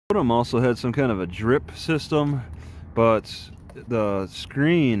Them also had some kind of a drip system, but the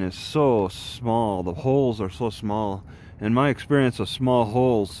screen is so small, the holes are so small. In my experience, of small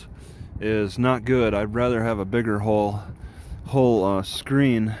holes is not good. I'd rather have a bigger hole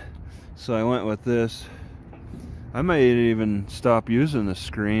screen, so I went with this. I might even stop using the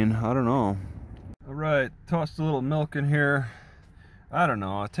screen, I don't know. Alright, tossed a little milk in here. I don't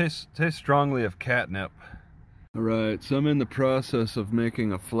know, it tastes strongly of catnip. Alright, so I'm in the process of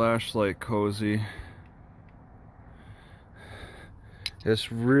making a flashlight cozy.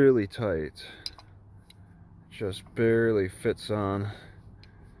 It's really tight. Just barely fits on.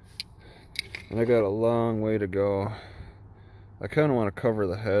 And I got a long way to go. I kind of want to cover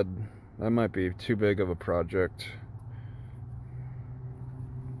the head. That might be too big of a project.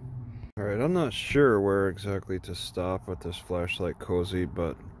 Alright, I'm not sure where exactly to stop with this flashlight cozy,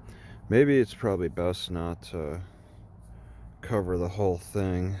 but maybe it's probably best not to cover the whole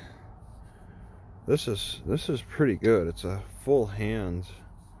thing. This is pretty good. It's a full hand.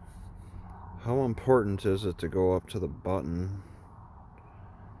 How important is it to go up to the button?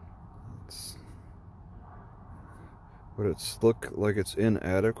 Would it look like it's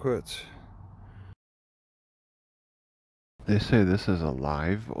inadequate? They say this is a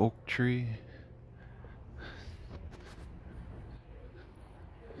live oak tree.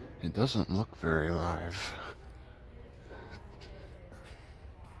 It doesn't look very live.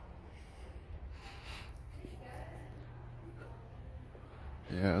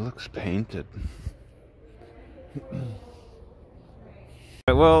 Yeah, it looks painted.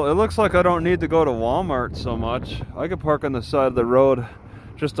 Well, it looks like I don't need to go to Walmart so much. I could park on the side of the road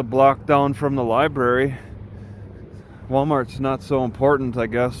just a block down from the library. Walmart's not so important, I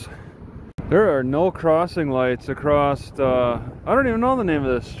guess. There are no crossing lights across, I don't even know the name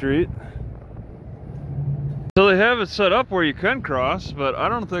of this street. So they have it set up where you can cross, but I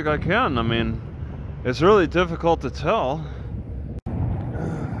don't think I can. I mean, it's really difficult to tell.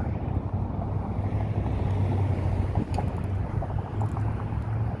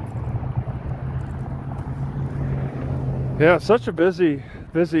 Yeah, it's such a busy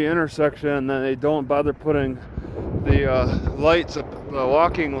intersection that they don't bother putting the lights up, the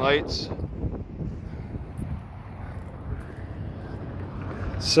walking lights.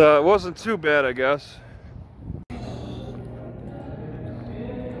 So it wasn't too bad, I guess.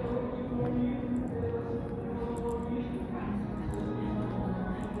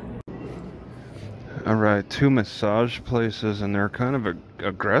 Alright, 2 massage places, and they're kind of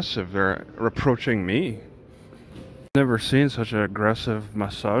aggressive. They're approaching me. Never seen such aggressive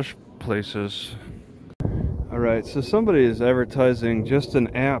massage places. Alright, so somebody is advertising just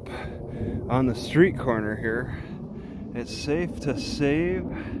an app on the street corner here. It's safe to save.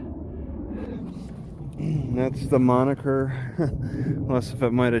 That's the moniker. Unless if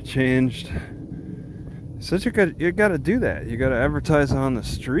it might have changed. So you gotta do that. You gotta advertise on the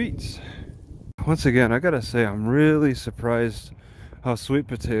streets. Once again, I gotta say, I'm really surprised how sweet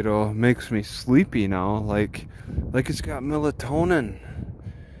potato makes me sleepy now. Like it's got melatonin.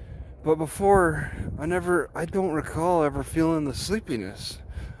 But before, I don't recall ever feeling the sleepiness.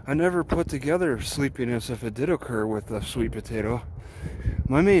 I never put together sleepiness if it did occur with the sweet potato.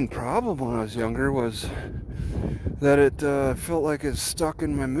 My main problem when I was younger was that it felt like it's stuck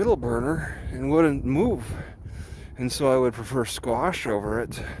in my middle burner and wouldn't move. And so I would prefer squash over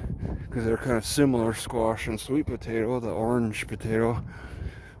it, because they're kind of similar, squash and sweet potato, the orange potato.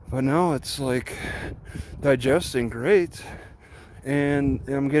 But now it's like digesting great, and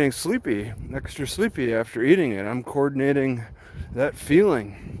I'm getting sleepy, extra sleepy after eating it. I'm coordinating that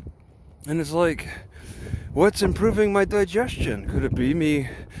feeling. And it's like, what's improving my digestion? Could it be me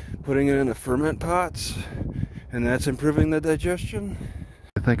putting it in the ferment pots and that's improving the digestion?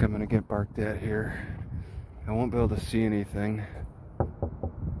 I think I'm gonna get barked at here. I won't be able to see anything.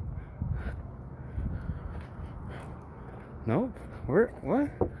 Nope. Where? What?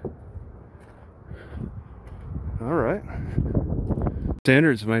 Alright.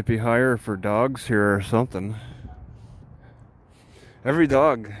 Standards might be higher for dogs here or something. Every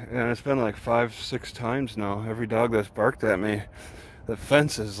dog, and it's been like 5-6 times now, every dog that's barked at me, the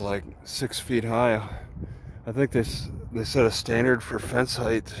fence is like 6 feet high. I think they set a standard for fence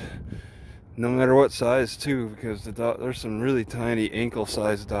height, no matter what size too, because there's some really tiny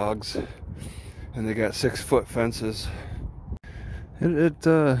ankle-sized dogs, and they got 6-foot fences. It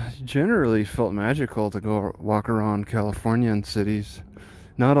generally felt magical to go walk around Californian cities.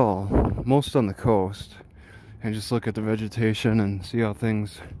 Not all, most on the coast, and just look at the vegetation and see how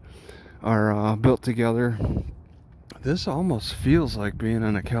things are built together. This almost feels like being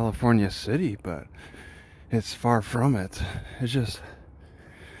in a California city, but it's far from it. It's just,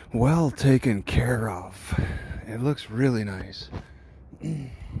 well taken care of. It looks really nice.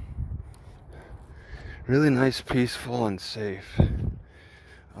 Really nice, peaceful, and safe.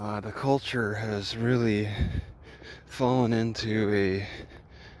 The culture has really fallen into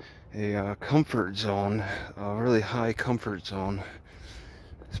a comfort zone, a really high comfort zone.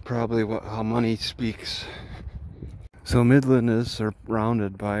 It's probably how money speaks. So Midland is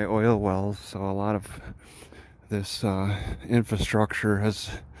surrounded by oil wells, so a lot of this infrastructure has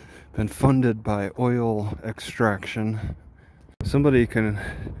been funded by oil extraction. Somebody can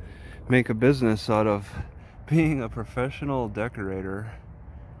make a business out of being a professional decorator.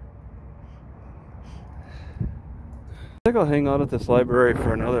 I think I'll hang out at this library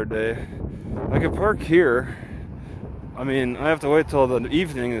for another day. I could park here. I mean, I have to wait till the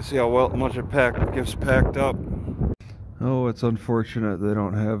evening to see how much it gets packed up. Oh, it's unfortunate they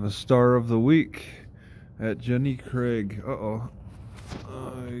don't have a Star of the Week at Jenny Craig. Uh-oh.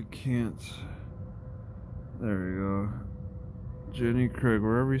 I can't. There we go. Jenny Craig,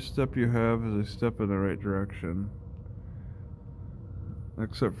 where every step you have is a step in the right direction.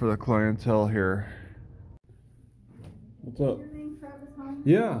 Except for the clientele here. What's up? Is your name Travis Home?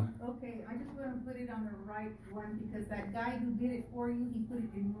 Yeah. Okay, I just want to put it on the right one because that guy who did it for you, he put it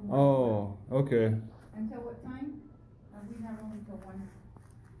in room. Oh, okay. Until what time? We have only till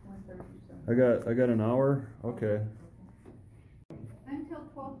 1:30. So. I got an hour? Okay. Until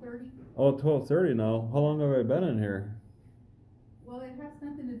 12:30. Oh, 12:30 now. How long have I been in here? Well, it has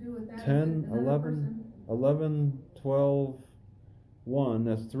nothing to do with that. 10, 11, 12, 1.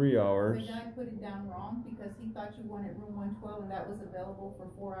 That's 3 hours. The guy put it down wrong because he thought you wanted room 112 and that was available for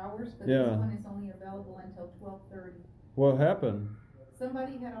 4 hours. But yeah. This one is only available until 12:30. What happened?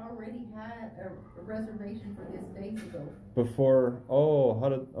 Somebody had already had a reservation for this days ago. Before, oh,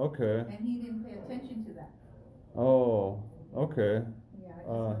 okay. And he didn't pay attention to that. Oh, okay. Yeah, I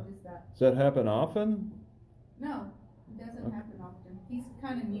just noticed that. Does that happen often? No, it doesn't happen often. He's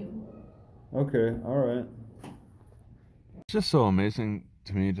kind of new. Okay, alright. It's just so amazing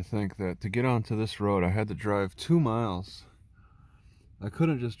to me to think that to get onto this road I had to drive 2 miles. I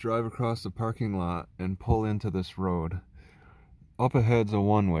couldn't just drive across the parking lot and pull into this road. Up ahead's a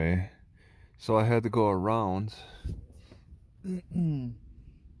one-way, so I had to go around, and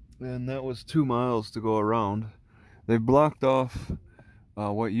that was 2 miles to go around. They blocked off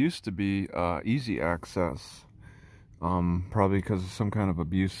what used to be easy access, probably because of some kind of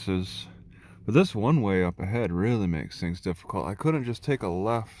abuses. But this one-way up ahead really makes things difficult. I couldn't just take a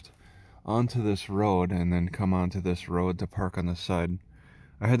left onto this road and then come onto this road to park on the side.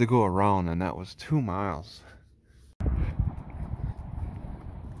 I had to go around, and that was 2 miles.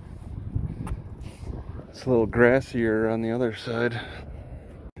 It's a little grassier on the other side.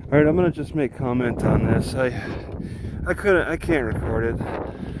 Alright, I'm gonna just make comment on this. I can't record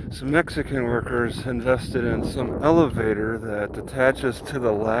it. Some Mexican workers invested in some elevator that attaches to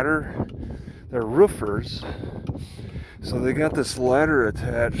the ladder. They're roofers. So they got this ladder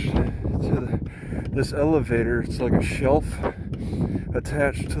attached to this elevator. It's like a shelf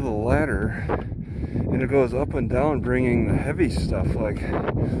attached to the ladder. And it goes up and down, bringing the heavy stuff. Like,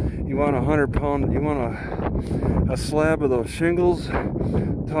 you want 100 pound, you want a slab of those shingles,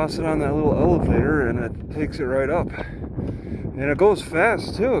 toss it on that little elevator, and it takes it right up. And it goes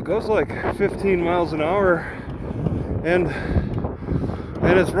fast too. It goes like 15 miles an hour, and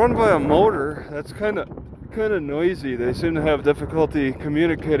it's run by a motor that's kind of noisy. They seem to have difficulty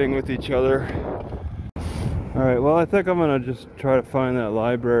communicating with each other. All right, well, I think I'm gonna just try to find that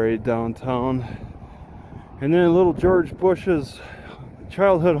library downtown. And then little George Bush's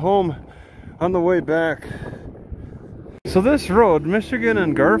childhood home on the way back. So this road, Michigan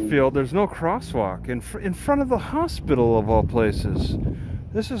and Garfield, there's no crosswalk in front of the hospital of all places.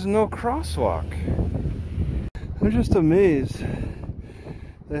 This is no crosswalk. I'm just amazed.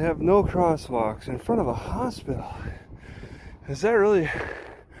 They have no crosswalks in front of a hospital. Is that really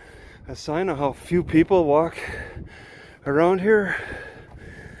a sign of how few people walk around here?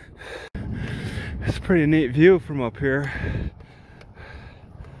 It's a pretty neat view from up here.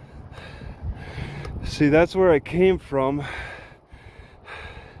 See, that's where I came from.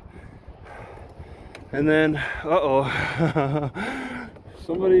 And then, uh-oh,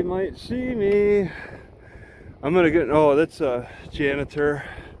 somebody might see me. I'm gonna get, oh, that's a janitor.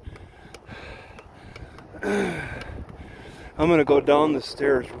 I'm gonna go down the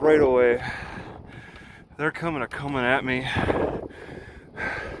stairs right away. They're coming at me.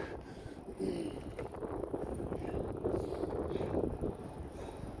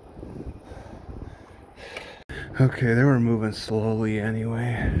 Okay, they were moving slowly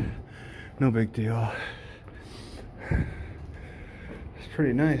anyway. No big deal. It's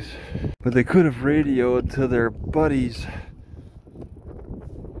pretty nice. But they could have radioed to their buddies.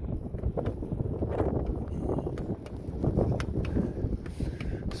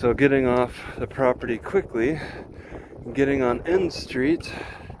 So getting off the property quickly, getting on N Street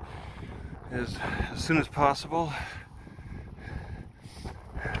as soon as possible.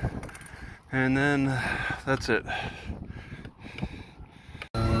 And then that's it.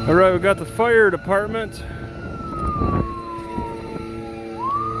 All right, we got the fire department.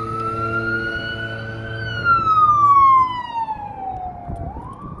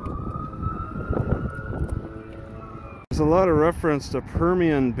 There's a lot of reference to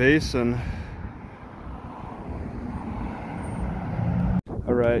Permian Basin.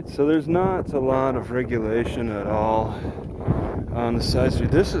 All right, so there's not a lot of regulation at all on the side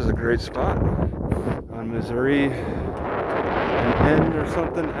street. This is a great spot on Missouri, an N or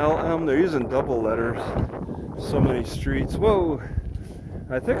something, LM. They're using double letters. So many streets. Whoa!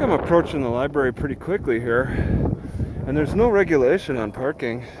 I think I'm approaching the library pretty quickly here, and there's no regulation on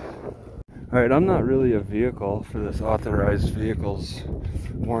parking. All right, I'm not really a vehicle for this authorized vehicles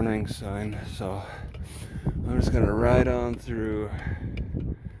warning sign, so I'm just gonna ride on through.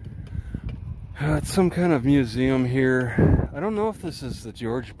 It's some kind of museum here. I don't know if this is the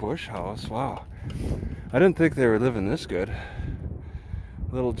George Bush house. Wow, I didn't think they were living this good.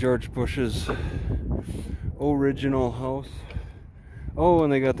 Little George Bush's original house. Oh,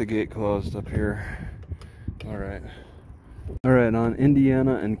 and they got the gate closed up here. All right, on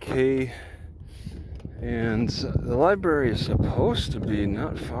Indiana and K. And the library is supposed to be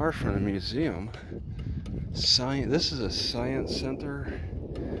not far from the museum. This is a science center,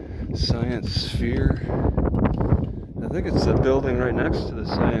 science sphere. I think it's the building right next to the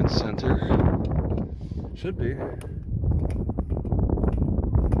science center. Should be.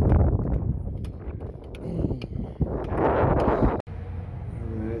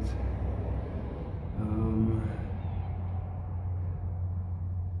 Alright.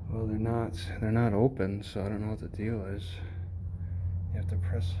 Well, they're not open, so I don't know what the deal is. You have to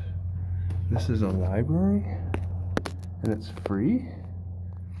press. This is a library? And it's free?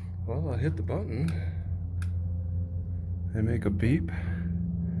 Well, I'll hit the button. They make a beep.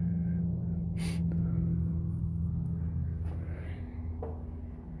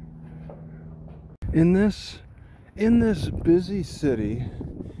 In this busy city,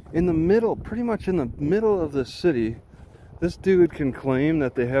 in the middle, pretty much in the middle of the city, this dude can claim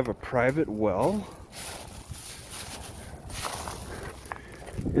that they have a private well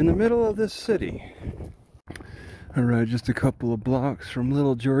in the middle of this city. All right, just a couple of blocks from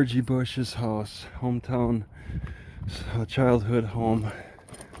little Georgie Bush's house, hometown, childhood home.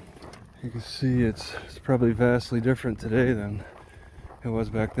 You can see it's probably vastly different today than it was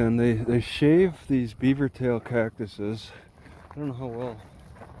back then. They shave these beaver tail cactuses. I don't know how well.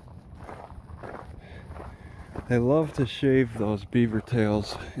 They love to shave those beaver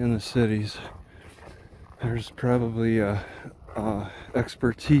tails in the cities. There's probably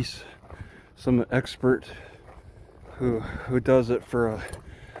expertise, some expert who does it for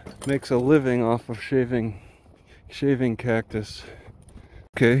makes a living off of shaving cactus.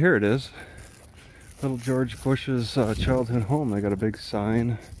 Okay, here it is. Little George Bush's childhood home. They got a big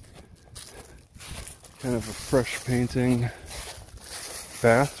sign, kind of a fresh painting,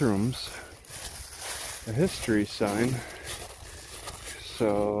 bathrooms, a history sign.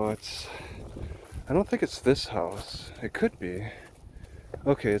 So I don't think it's this house. It could be.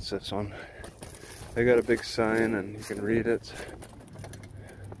 Okay, it's this one. They got a big sign and you can read it.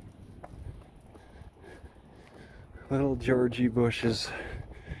 Little Georgie Bush's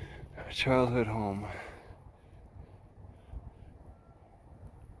childhood home.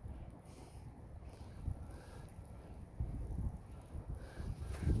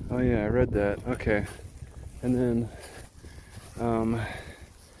 Oh yeah, I read that. Okay. And then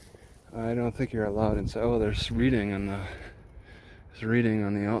I don't think you're allowed inside. Oh, there's reading on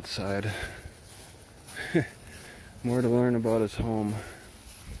the outside. More to learn about his home.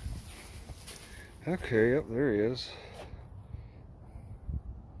 Okay, yep, there he is.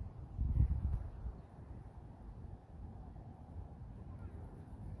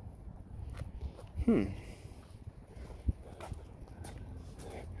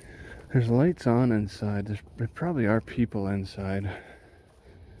 There's lights on inside. There probably are people inside.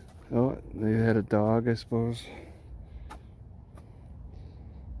 Oh, they had a dog, I suppose.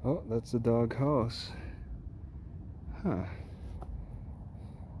 Oh, that's the dog house. Huh.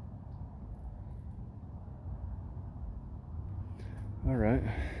 All right.